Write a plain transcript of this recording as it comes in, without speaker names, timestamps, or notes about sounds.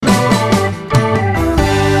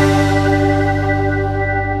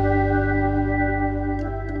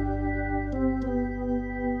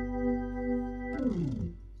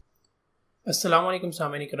السلام علیکم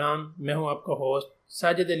سامعین کرام، میں ہوں آپ کا ہوسٹ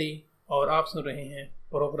ساجد علی اور آپ سن رہے ہیں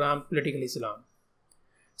پروگرام پولیٹیکل اسلام۔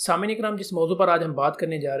 سامعین کرام، جس موضوع پر آج ہم بات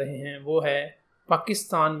کرنے جا رہے ہیں وہ ہے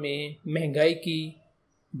پاکستان میں مہنگائی کی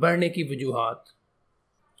بڑھنے کی وجوہات۔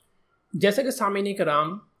 جیسا کہ سامعین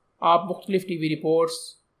کرام آپ مختلف ٹی وی رپورٹس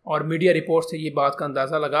اور میڈیا رپورٹ سے یہ بات کا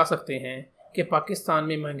اندازہ لگا سکتے ہیں کہ پاکستان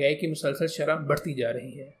میں مہنگائی کی مسلسل شرح بڑھتی جا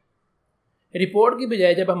رہی ہے۔ رپورٹ کی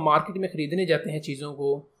بجائے جب ہم مارکیٹ میں خریدنے جاتے ہیں چیزوں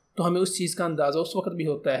کو تو ہمیں اس چیز کا اندازہ اس وقت بھی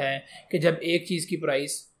ہوتا ہے کہ جب ایک چیز کی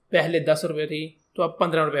پرائس پہلے 10 روپے تھی تو اب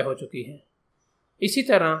 15 روپے ہو چکی ہے۔ اسی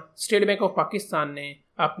طرح اسٹیٹ بینک آف پاکستان نے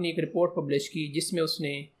اپنی ایک رپورٹ پبلش کی جس میں اس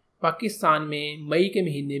نے پاکستان میں مئی کے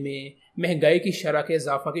مہینے میں مہنگائی کی شرح کے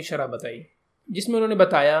اضافہ کی شرح بتائی، جس میں انہوں نے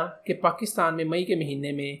بتایا کہ پاکستان میں مئی کے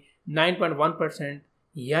مہینے میں 9.1%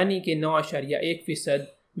 یعنی کہ 9.1%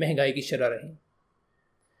 مہنگائی کی شرح رہی۔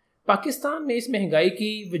 پاکستان میں اس مہنگائی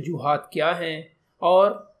کی وجوہات کیا ہیں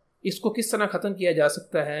اور اس کو کس طرح ختم کیا جا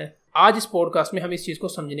سکتا ہے، آج اس پوڈ کاسٹ میں ہم اس چیز کو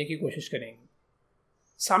سمجھنے کی کوشش کریں گے۔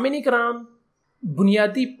 سامعین کرام،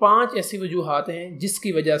 بنیادی 5 ایسی وجوہات ہیں جس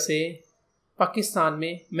کی وجہ سے پاکستان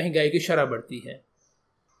میں مہنگائی کی شرح بڑھتی ہے۔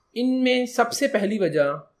 ان میں سب سے پہلی وجہ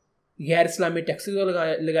غیر اسلامی ٹیکسز کا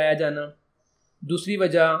لگایا جانا، دوسری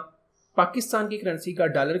وجہ پاکستان کی کرنسی کا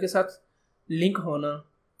ڈالر کے ساتھ لنک ہونا،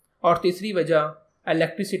 اور تیسری وجہ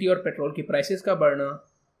الیکٹریسٹی اور پیٹرول کی پرائسز کا بڑھنا،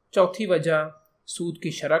 چوتھی وجہ سود کی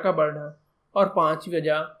شرح کا بڑھنا، اور 5ویں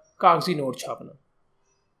وجہ کاغذی نوٹ چھاپنا۔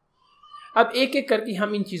 اب ایک ایک کر کے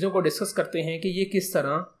ہم ان چیزوں کو ڈسکس کرتے ہیں کہ یہ کس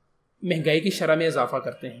طرح مہنگائی کی شرح میں اضافہ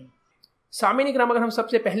کرتے ہیں۔ سامعین اکرام، اگر ہم سب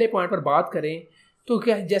سے پہلے پوائنٹ پر بات کریں تو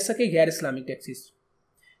کیا جیسا کہ غیر اسلامک ٹیکسز،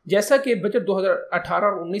 جیسا کہ بجٹ 2018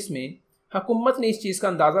 اور 19 میں حکومت نے اس چیز کا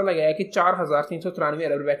اندازہ لگایا کہ 4,393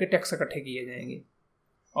 ارب روپے کے ٹیکس اکٹھے کیے جائیں گے،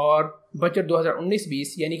 اور بجٹ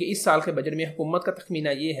 2019-20 یعنی کہ اس سال کے بجٹ میں حکومت کا تخمینہ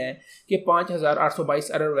یہ ہے کہ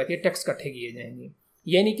 5,822 ارب روپے کے ٹیکس اکٹھے کیے جائیں گے،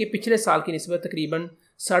 یعنی کہ پچھلے سال کی نسبت تقریباً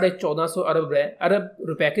 1450 ارب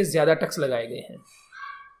روپے کے زیادہ ٹیکس لگائے گئے ہیں۔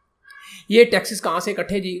 یہ ٹیکسز کہاں سے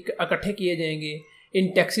اکٹھے کیے جائیں گے، ان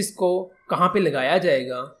ٹیکسز کو کہاں پہ لگایا جائے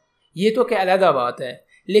گا، یہ تو کہ علیحدہ بات ہے،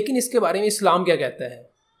 لیکن اس کے بارے میں اسلام کیا کہتا ہے؟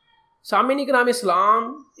 سامعین کرام،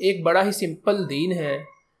 اسلام ایک بڑا ہی سمپل دین ہے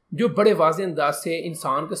جو بڑے واضح انداز سے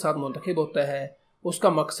انسان کے ساتھ منتخب ہوتا ہے۔ اس کا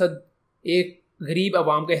مقصد ایک غریب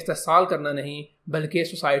عوام کا استحصال کرنا نہیں بلکہ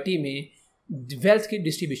سوسائٹی میں ویلتھ کی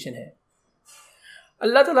ڈسٹریبیوشن ہے۔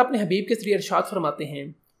 اللہ تعالیٰ اپنے حبیب کے ذریعے ارشاد فرماتے ہیں،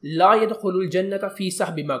 لا يدخل الجنت فی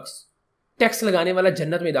سحب مکس، ٹیکس لگانے والا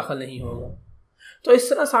جنت میں داخل نہیں ہوگا۔ تو اس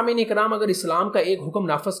طرح سامعین کرام، اگر اسلام کا ایک حکم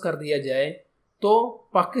نافذ کر دیا جائے تو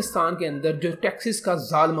پاکستان کے اندر جو ٹیکسز کا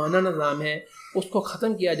ظالمانہ نظام ہے اس کو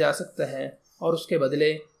ختم کیا جا سکتا ہے، اور اس کے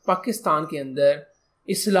بدلے پاکستان کے اندر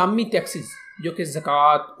اسلامی ٹیکسز جو کہ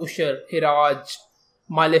زکوٰۃ، عشر، خراج،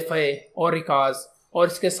 مال فے اور رکاز، اور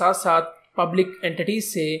اس کے ساتھ ساتھ پبلک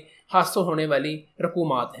انٹیٹیز سے حاصل ہونے والی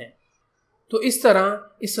رقومات ہیں۔ تو اس طرح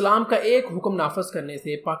اسلام کا ایک حکم نافذ کرنے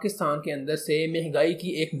سے پاکستان کے اندر سے مہنگائی کی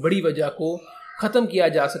ایک بڑی وجہ کو ختم کیا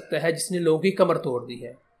جا سکتا ہے جس نے لوگوں کی کمر توڑ دی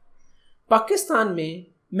ہے۔ پاکستان میں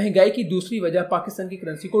مہنگائی کی دوسری وجہ پاکستان کی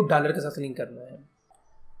کرنسی کو ڈالر کے ساتھ لنک کرنا ہے۔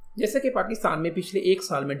 جیسا کہ پاکستان میں پچھلے ایک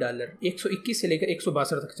سال میں ڈالر 121 سے لے کر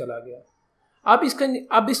 162 تک چلا گیا۔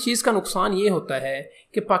 اب اس چیز کا نقصان یہ ہوتا ہے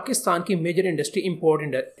کہ پاکستان کی میجر انڈسٹری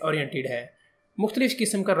امپورٹ اورینٹیڈ ہے۔ مختلف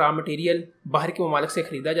قسم کا را مٹیریل باہر کے ممالک سے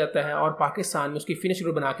خریدا جاتا ہے اور پاکستان میں اس کی فنش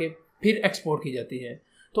گڈ بنا کے پھر ایکسپورٹ کی جاتی ہے۔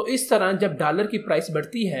 تو اس طرح جب ڈالر کی پرائس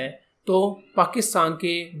بڑھتی ہے تو پاکستان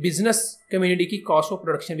کے بزنس کمیونٹی کی کاسٹ آف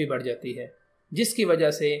پروڈکشن بھی بڑھ جاتی ہے، جس کی وجہ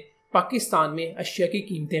سے پاکستان میں اشیاء کی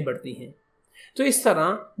قیمتیں بڑھتی ہیں۔ تو اس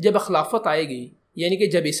طرح جب خلافت آئے گی، یعنی کہ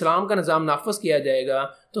جب اسلام کا نظام نافذ کیا جائے گا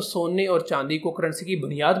تو سونے اور چاندی کو کرنسی کی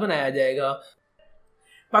بنیاد بنایا جائے گا۔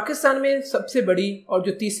 پاکستان میں سب سے بڑی اور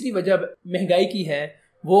جو تیسری وجہ مہنگائی کی ہے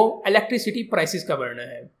وہ الیکٹریسٹی پرائسز کا بڑھنا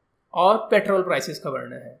ہے اور پیٹرول پرائسز کا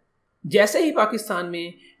بڑھنا ہے۔ جیسے ہی پاکستان میں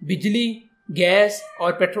بجلی، گیس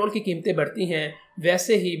اور پیٹرول کی قیمتیں بڑھتی ہیں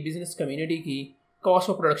ویسے ہی بزنس کمیونٹی کی کاسٹ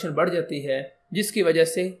آف پروڈکشن بڑھ جاتی ہے، جس کی وجہ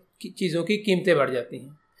سے چیزوں کی قیمتیں بڑھ جاتی ہیں۔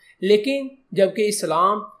 لیکن جبکہ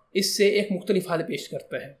اسلام اس سے ایک مختلف حل پیش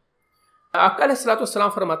کرتا ہے۔ آقا علیہ الصلوۃ والسلام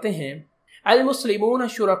فرماتے ہیں، المسلمون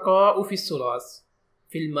شرکاء فی الثلاث،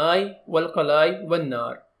 فی الماء والقلاء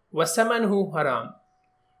والنار وثمنہ حرام۔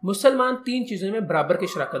 مسلمان 3 چیزوں میں برابر کے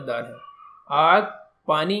شراکت دار ہیں، آگ،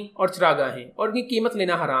 پانی اور چراگاہیں، اور ان کی قیمت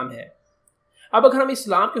لینا حرام ہے۔ اب اگر ہم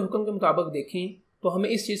اسلام کے حکم کے مطابق دیکھیں تو ہمیں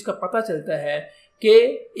اس چیز کا پتہ چلتا ہے کہ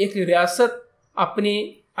ایک ریاست اپنی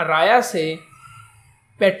رعایا سے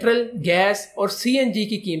پیٹرول، گیس اور CNG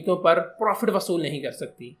کی قیمتوں پر پروفٹ وصول نہیں کر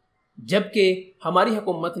سکتی، جبکہ ہماری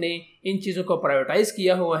حکومت نے ان چیزوں کو پرائیویٹائز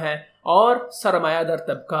کیا ہوا ہے اور سرمایہ دار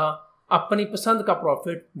طبقہ اپنی پسند کا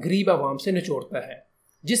پروفٹ غریب عوام سے نچوڑتا ہے،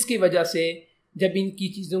 جس کی وجہ سے جب ان کی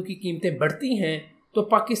چیزوں کی قیمتیں بڑھتی ہیں تو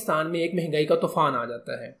پاکستان میں ایک مہنگائی کا طوفان آ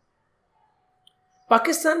جاتا ہے۔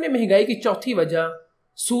 پاکستان میں مہنگائی کی چوتھی وجہ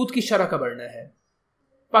سود کی شرح کا بڑھنا ہے۔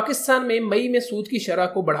 پاکستان میں مئی میں سود کی شرح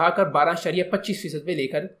کو بڑھا کر 12.25% پہ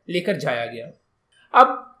لے کر جایا گیا۔ اب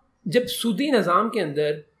جب سودی نظام کے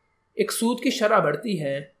اندر ایک سود کی شرح بڑھتی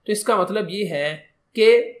ہے تو اس کا مطلب یہ ہے کہ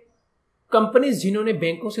کمپنیز جنہوں نے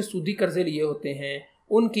بینکوں سے سودی قرضے لیے ہوتے ہیں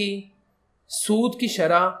ان کی سود کی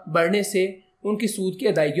شرح بڑھنے سے ان کی سود کی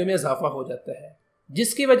ادائیگیوں میں اضافہ ہو جاتا ہے،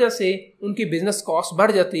 جس کی وجہ سے ان کی بزنس کاسٹ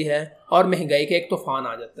بڑھ جاتی ہے اور مہنگائی کا ایک طوفان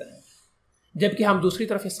آ جاتا ہے۔ جبکہ ہم دوسری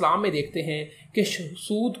طرف اسلام میں دیکھتے ہیں کہ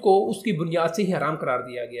سود کو اس کی بنیاد سے ہی حرام قرار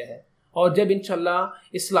دیا گیا ہے، اور جب انشاءاللہ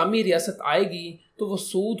اسلامی ریاست آئے گی تو وہ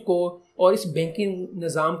سود کو اور اس بینکنگ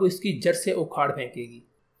نظام کو اس کی جڑ سے اکھاڑ پھینکے گی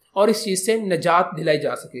اور اس چیز سے نجات دلائی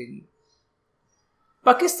جا سکے گی۔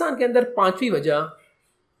 پاکستان کے اندر پانچویں وجہ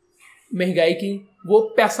مہنگائی کی وہ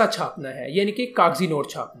پیسہ چھاپنا ہے، یعنی کہ کاغذی نوٹ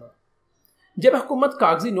چھاپنا۔ جب حکومت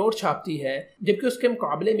کاغذی نوٹ چھاپتی ہے جبکہ اس کے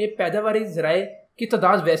مقابلے میں پیداواری ذرائع کی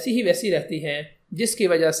تعداد ویسی رہتی ہے، جس کی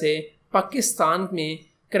وجہ سے پاکستان میں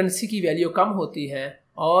کرنسی کی ویلیو کم ہوتی ہے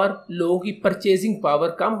اور لوگوں کی پرچیزنگ پاور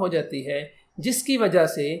کم ہو جاتی ہے، جس کی وجہ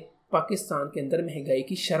سے پاکستان کے اندر مہنگائی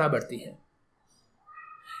کی شرح بڑھتی ہے۔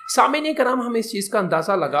 سامعین کرام، ہم اس چیز کا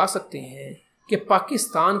اندازہ لگا سکتے ہیں کہ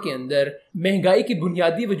پاکستان کے اندر مہنگائی کی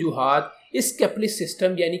بنیادی وجوہات اس کیپٹلسٹ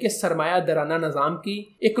سسٹم یعنی کہ سرمایہ دارانہ نظام کی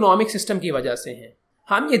اکنامک سسٹم کی وجہ سے ہیں۔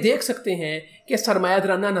 ہم یہ دیکھ سکتے ہیں کہ سرمایہ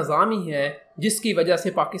دارانہ نظام ہی ہے جس کی وجہ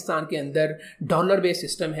سے پاکستان کے اندر ڈالر بیس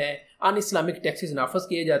سسٹم ہے، ان اسلامک ٹیکسز نافذ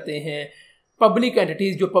کیے جاتے ہیں، پبلک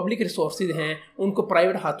اینٹیز جو پبلک ریسورسز ہیں ان کو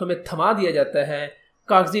پرائیویٹ ہاتھوں میں تھما دیا جاتا ہے،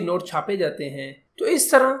 کاغذی نوٹ چھاپے جاتے ہیں۔ تو اس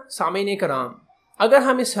طرح سامعین کرام، اگر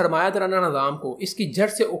ہم اس سرمایہ دارانہ نظام کو اس کی جڑ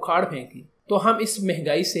سے اکھاڑ پھینکیں تو ہم اس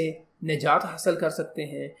مہنگائی سے نجات حاصل کر سکتے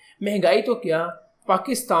ہیں۔ مہنگائی تو کیا،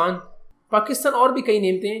 پاکستان اور بھی کئی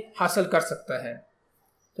نعمتیں حاصل کر سکتا ہے۔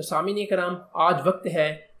 تو سامعین کرام، آج وقت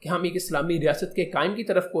ہے کہ ہم ایک اسلامی ریاست کے قائم کی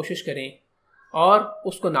طرف کوشش کریں اور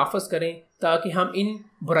اس کو نافذ کریں تاکہ ہم ان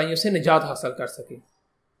برائیوں سے نجات حاصل کر سکیں۔